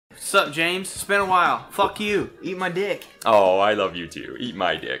Sup, James? It's been a while. Fuck you. Eat my dick. Oh, I love you too. Eat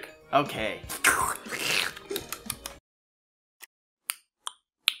my dick. Okay.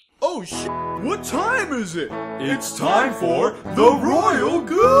 Oh shit, what time is it? It's time for the Royal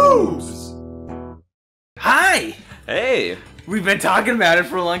Goobs! Hi! Hey! We've been talking about it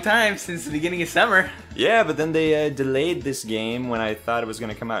for a long time, since the beginning of summer. Yeah, but then they delayed this game when I thought it was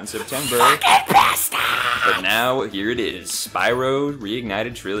going to come out in September. But now, here it is. Spyro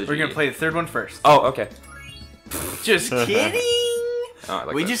Reignited Trilogy. We're gonna play the third one first. Oh, okay. Just kidding! Oh, I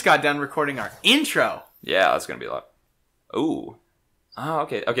like We that. just got done recording our intro. Yeah, that's going to be a lot. Ooh. Oh,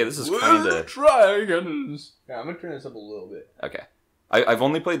 okay. Okay, this is kind of... Dragons! Yeah, I'm gonna turn this up a little bit. Okay. I've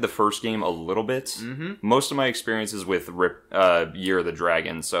only played the first game a little bit. Mm-hmm. Most of my experience is with Year of the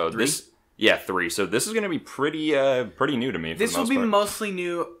Dragon, so this... Yeah, 3. So this is going to be pretty pretty new to me for This the will most be part. mostly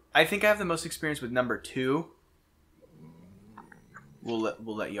new. I think I have the most experience with number 2. We'll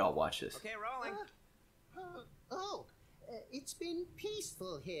let y'all watch this. Okay, rolling. It's been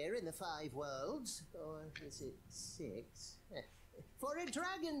peaceful here in the 5 worlds, or is it 6? For a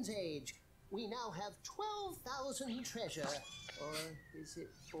dragon's age, we now have 12,000 treasure, or is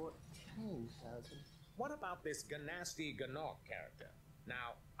it 14,000? What about this Gnasty character?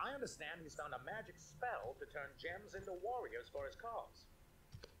 Now, I understand he's found a magic spell to turn gems into warriors for his cause.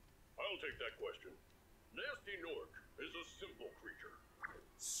 I'll take that question. Gnasty is a simple creature.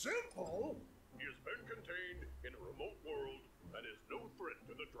 Simple? He has been contained in a remote world and is no threat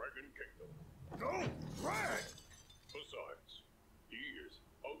to the Dragon Kingdom. No threat? Besides, he is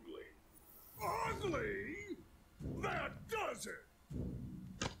ugly. Ugly? That does it!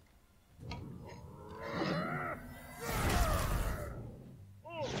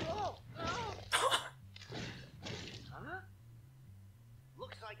 Huh?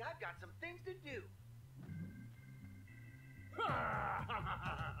 Looks like I've got some things to do.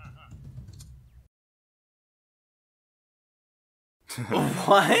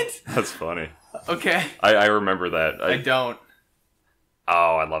 What? That's funny. Okay. I remember that. I don't.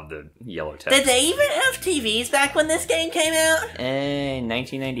 Oh, I love the yellow text. Did they even have TVs back when this game came out?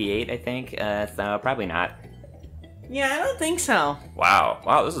 1998, I think. So probably not. Yeah, I don't think so. Wow.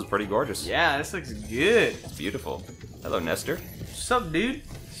 Wow, this is pretty gorgeous. Yeah, this looks good. It's beautiful. Hello, Nestor. What's up, dude?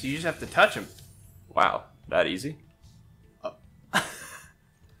 So you just have to touch him. Wow, that easy?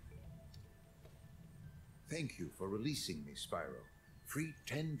 Thank you for releasing me, Spyro. Free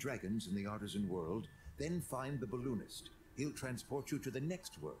 10 dragons in the artisan world, then find the balloonist. He'll transport you to the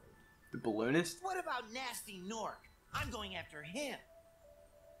next world. The balloonist? What about Gnasty Nork? I'm going after him.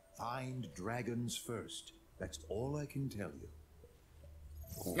 Find dragons first. That's all I can tell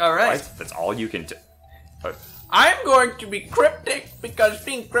you. All right. What? That's all you can I'm going to be cryptic because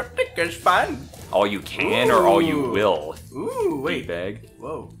being cryptic is fun. all you can or all you will? Ooh, wait. Bag.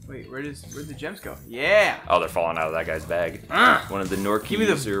 Whoa, wait, where'd the gems go? Yeah. Oh, they're falling out of that guy's bag. One of the Give me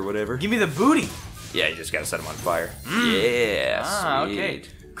the- Norkeys or whatever. Give me the booty. Yeah, you just gotta set them on fire. Yeah, sweet. Okay.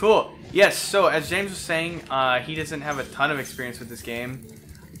 Cool. Yes, so as James was saying, he doesn't have a ton of experience with this game.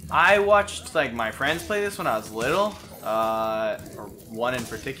 I watched, like, my friends play this when I was little, or one in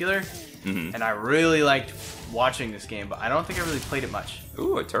particular, and I really liked watching this game, but I don't think I really played it much.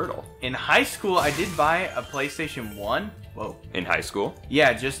 Ooh, a turtle. In high school, I did buy a PlayStation 1. Whoa. In high school?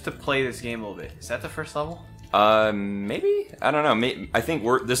 Yeah, just to play this game a little bit. Is that the first level? Maybe? I don't know. I think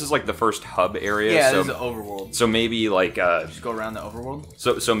this is like the first hub area. Yeah, so, this is the overworld. So maybe like, Just go around the overworld.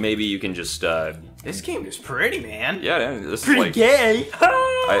 so maybe you can just, This game is pretty, man. yeah, this Pretty is like, gay.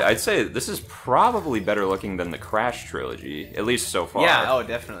 I'd say this is probably better looking than the Crash trilogy, at least so far. Yeah, oh,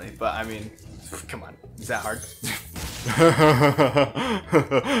 definitely. But, I mean, come on. Is that hard?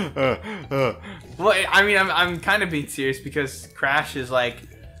 Well, I mean, I'm kind of being serious because Crash is like,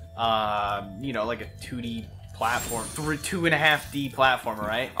 you know, like a 2D platform, 2.5D platformer,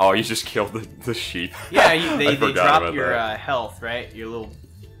 right? Oh, you just killed the sheep. Yeah, they forgot drop about your that. health, right? Your little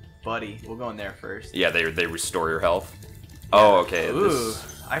buddy. We'll go in there first. Yeah, they restore your health. Oh, okay. Ooh,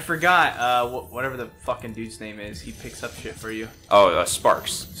 I forgot. Whatever the fucking dude's name is, he picks up shit for you. Oh,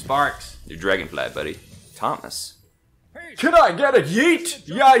 Sparks. Sparks. Your dragonfly buddy. Thomas. Can I get a yeet?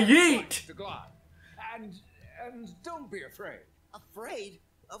 Yeah, yeet! And don't be afraid. Afraid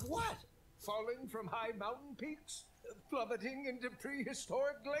of what? Falling from high mountain peaks? Plummeting into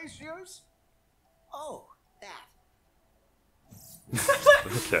prehistoric glaciers? Oh, that.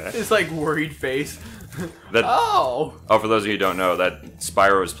 Okay. It's like worried face. That, Oh. Oh, for those of you who don't know, that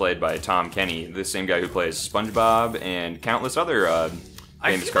Spyro is played by Tom Kenny, the same guy who plays SpongeBob and countless other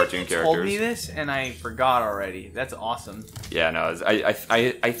famous cartoon You characters. told me this and I forgot already. That's awesome. Yeah, no,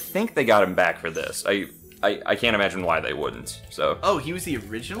 I think they got him back for this. I can't imagine why they wouldn't. So. Oh, he was the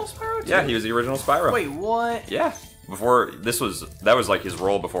original Spyro too? Yeah, he was the original Spyro. Wait, what? Yeah. Before that was like his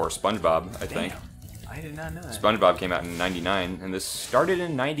role before SpongeBob, I think. Damn. I did not know that. SpongeBob came out in '99, and this started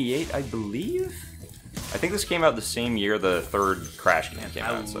in '98, I believe. I think this came out the same year the third Crash game came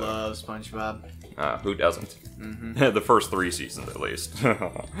out. I love SpongeBob. Who doesn't? Mm-hmm. The first 3 seasons, at least.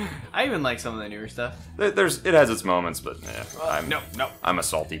 I even like some of the newer stuff. It has its moments, but I'm a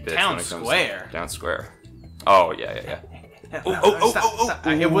salty bitch Town when it comes Square. to Town Square. Oh yeah. Stop.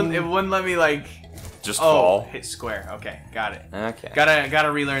 It wouldn't let me like. Just fall. Hit square. Okay, got it. Okay.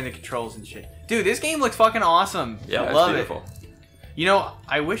 Gotta relearn the controls and shit. Dude, this game looks fucking awesome. Yeah, I love it's beautiful. it. You know,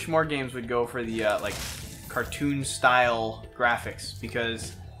 I wish more games would go for the like cartoon style graphics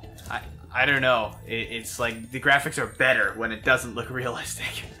because I don't know. It's like the graphics are better when it doesn't look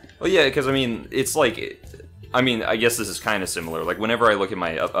realistic. Well, yeah, because I mean, it's like, I guess this is kind of similar. Like whenever I look at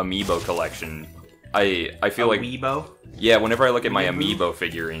my Amiibo collection, I feel like Amiibo. Yeah, whenever I look at my Amiibo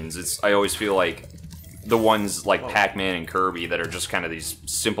figurines, I always feel like the ones like Pac-Man and Kirby that are just kind of these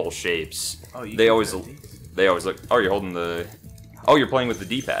simple shapes. Oh, they always look. Oh, you're holding the. Oh, you're playing with the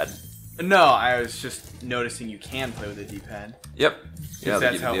D-pad. No, I was just noticing you can play with the D-pad. Yep. Yeah,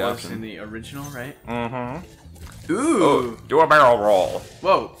 that's how it was in the original, right? Mm-hmm. Ooh. Oh, do a barrel roll.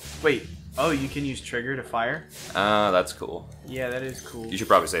 Whoa. Wait. Oh, you can use trigger to fire? That's cool. Yeah, that is cool. You should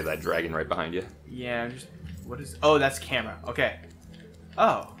probably save that dragon right behind you. Yeah, what is... Oh, that's camera. Okay.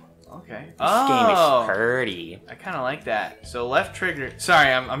 Oh. Okay. This game is pretty. I kind of like that. So left trigger...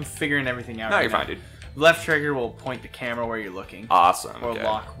 Sorry, I'm figuring everything out. No, you're fine, dude. Left trigger will point the camera where you're looking. Awesome. Or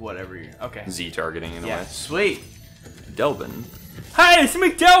lock whatever you're... Okay. Z targeting in a way. Yeah, sweet. Delvin. Hi, it's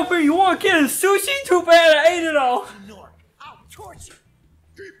McDelver. You want to get a sushi? Too bad I ate it all. I'll torture.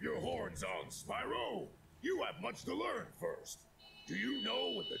 Keep your horns on, Spyro. You have much to learn first. Do you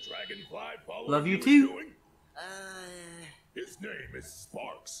know what the dragonfly following Love you is too. doing? His name is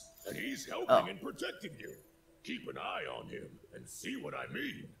Sparks, and he's helping and protecting you. Keep an eye on him and see what I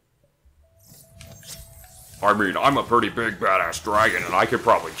mean. I mean, I'm a pretty big badass dragon, and I could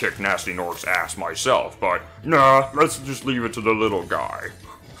probably kick Gnasty Nork's ass myself, but nah, let's just leave it to the little guy.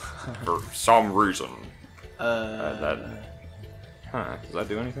 For some reason. Does that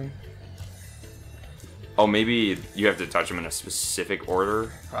do anything? Oh, maybe you have to touch them in a specific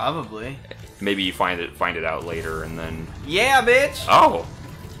order? Probably. Maybe you find it out later, and then... Yeah, bitch! Oh!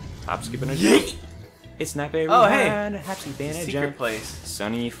 Hop, skip, and a jump. It's not very hey! Hop, skip, and a Secret jump. place.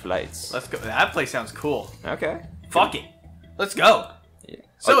 Sunny flights. Let's go. That place sounds cool. Okay. Fuck it. Let's go. Yeah.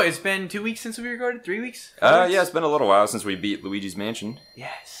 So, it's been 2 weeks since we recorded? 3 weeks? Yeah, it's been a little while since we beat Luigi's Mansion.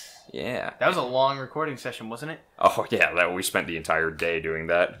 Yes. Yeah. That was a long recording session, wasn't it? Oh, yeah, we spent the entire day doing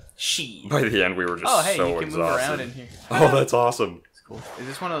that. By the end, we were just so exhausted. Oh, hey, you can move around in here. Oh, that's awesome. That's cool. Is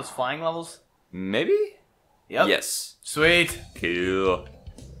this one of those flying levels? Maybe? Yep. Yes. Sweet. Cool.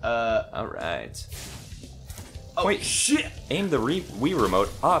 Alright. Oh, wait, shit! Aim the Wii remote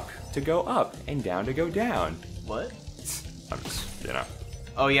up to go up and down to go down. What? I'm just, you know.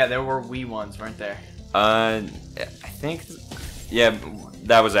 Oh, yeah, there were Wii ones, weren't there? I think... Yeah,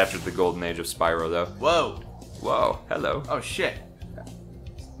 that was after the golden age of Spyro, though. Whoa. Whoa, hello. Oh, shit.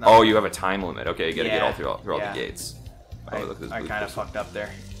 Oh, you have a time limit. Okay, you gotta get all through all the gates. Oh, look, I kind of fucked up there.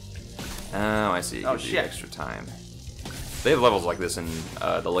 Oh, I see. Oh, shit. Extra time. They have levels like this in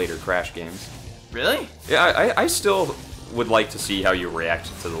the later Crash games. Really? Yeah, I still would like to see how you react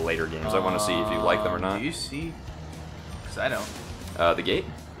to the later games. I want to see if you like them or not. Do you see? Because I don't. The gate?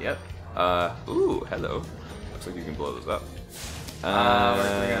 Yep. Ooh, hello. Looks like you can blow those up. We're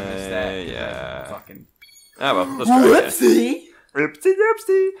gonna miss that. Yeah. Fucking. Ah, well, let's try it. Whoopsie! Ripsy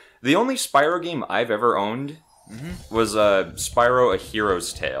dipsy. The only Spyro game I've ever owned was Spyro: A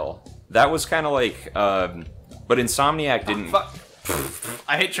Hero's Tale. That was kind of like, but Insomniac didn't. Fuck.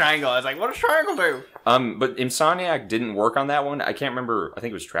 I hate triangle. I was like, what does triangle do? But Insomniac didn't work on that one. I can't remember. I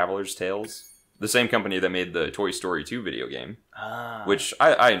think it was Traveler's Tales, the same company that made the Toy Story 2 video game, which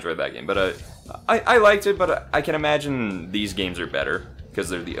I enjoyed that game. But I liked it. But I can imagine these games are better because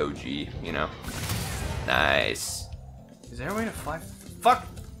they're the OG. You know. Nice. Is there a way to fly? Fuck!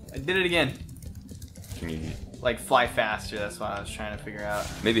 I did it again. Can you like fly faster? That's what I was trying to figure out.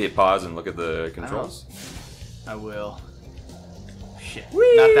 maybe hit pause and look at the controls? I will. Shit.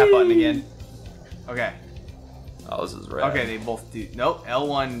 Whee! Not that button again. Okay. Oh, this is rad. Okay, they both do. Nope.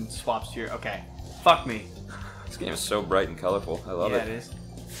 L1 swaps to your. Okay. Fuck me. This game is so bright and colorful. I love it. Yeah, it is.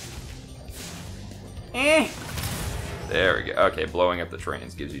 Eh. There we go. Okay, blowing up the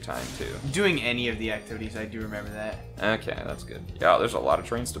trains gives you time too. Doing any of the activities, I do remember that. Okay, that's good. Yeah, there's a lot of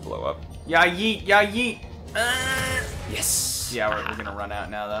trains to blow up. Yeah, yeet. Yeah, yeet. Yes. Yeah, we're gonna run out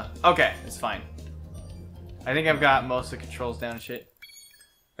now, though. Okay, it's fine. I think I've got most of the controls down and shit.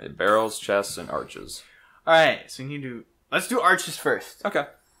 Right, barrels, chests, and arches. Alright, so you need to... Let's do arches first. Okay.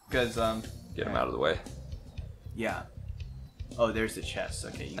 Because, Get them out of the way. Yeah. Oh, there's the chest.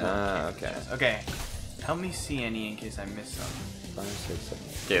 Okay, you got the okay. chest. Okay. Help me see any in case I miss some. 5, 6, 7.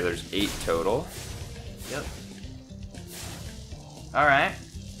 Okay, there's 8 total. Yep. Alright.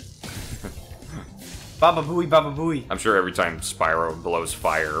 Baba booey, baba booey. I'm sure every time Spyro blows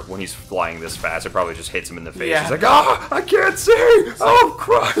fire, when he's flying this fast, it probably just hits him in the face. Yeah. He's like, ah, I can't see! Oh,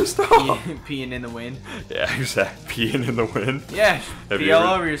 Christ! Oh. Peeing in the wind. Yeah, exactly. Peeing in the wind. Yeah, pee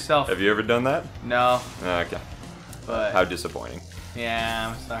all over yourself. Have you ever done that? No. Okay. But how disappointing.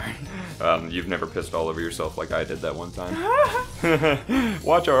 Yeah, I'm sorry. You've never pissed all over yourself like I did that one time.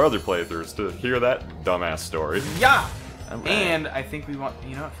 Watch our other playthroughs to hear that dumbass story. Yeah! Right. And I think we want...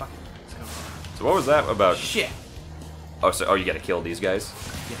 You know what? Fuck it. Let's go. So what was that about? Shit! Oh, you gotta kill these guys?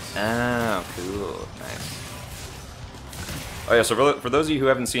 Yes. Oh, cool. Nice. Oh yeah, so for those of you who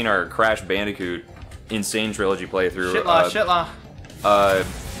haven't seen our Crash Bandicoot Insane Trilogy playthrough... Shitlaw.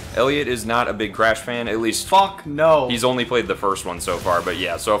 Elliot is not a big Crash fan, at least... Fuck no. He's only played the first one so far, but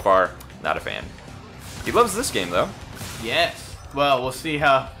yeah, so far, not a fan. He loves this game, though. Yes. Well, we'll see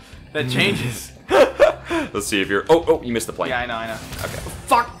how that changes. Let's see if you're... Oh, you missed the plane. Yeah, I know. Okay.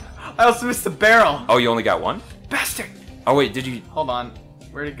 Fuck! I also missed the barrel. Oh, you only got one? Bastard! Oh, wait, did you... Hold on.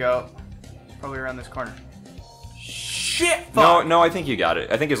 Where'd it go? Probably around this corner. Shit! Fuck. No, I think you got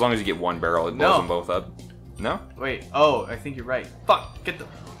it. I think as long as you get one barrel, it blows them both up. No? Wait. Oh, I think you're right. Fuck! Get the...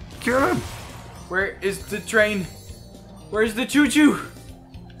 Kill him! Where is the train? Where's the choo-choo?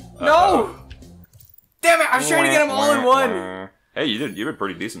 No! Damn it! I was trying to get them all in one! Hey, you did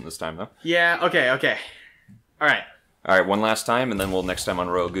pretty decent this time, though. Yeah, okay. Alright. Alright, one last time, and then we'll next time on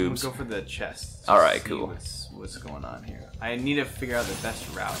Royal Goobs. We'll go for the chest. Alright, cool. What's going on here? I need to figure out the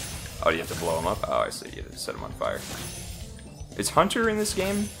best route. Oh, do you have to blow them up? Oh, I see. You have to set them on fire. Is Hunter in this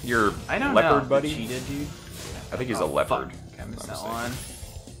game your leopard buddy? The cheetah dude? I think he's a leopard. Fuck. Okay, I missed that one.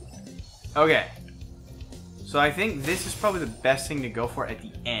 Okay. So I think this is probably the best thing to go for at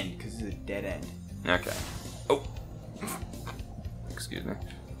the end, because it's a dead end. Okay. Oh. Excuse me.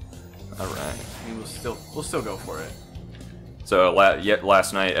 Alright. We'll still go for it. So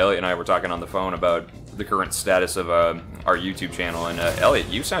last night, Elliot and I were talking on the phone about the current status of our YouTube channel, and Elliot,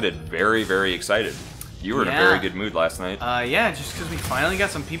 you sounded very, very excited. You were in a very good mood last night. Yeah, just because we finally got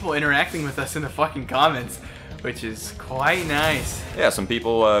some people interacting with us in the fucking comments, which is quite nice. Yeah, some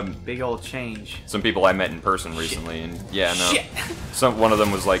people... big old change. Some people I met in person recently, and yeah, no. One of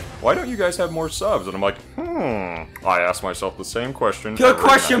them was like, why don't you guys have more subs? And I'm like, I asked myself the same question. Good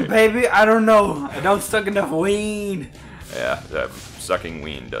question, baby. I don't know. I don't suck enough ween. Yeah, sucking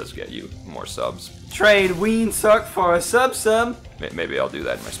ween does get you more subs. Trade ween suck for a sub. Maybe I'll do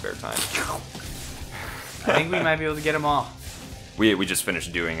that in my spare time. I think we might be able to get them all. We just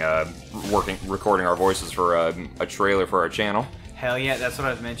finished doing recording our voices for a trailer for our channel. Hell yeah, that's what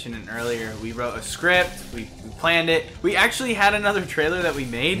I was mentioning earlier. We wrote a script, we planned it. We actually had another trailer that we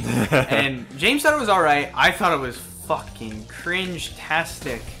made, and James thought it was alright. I thought it was fucking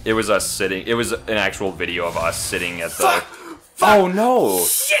cringe-tastic. It was us sitting. It was an actual video of us sitting at the. Oh no!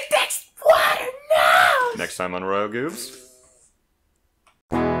 Shit, that's water, no! Next time on Royal Goobs.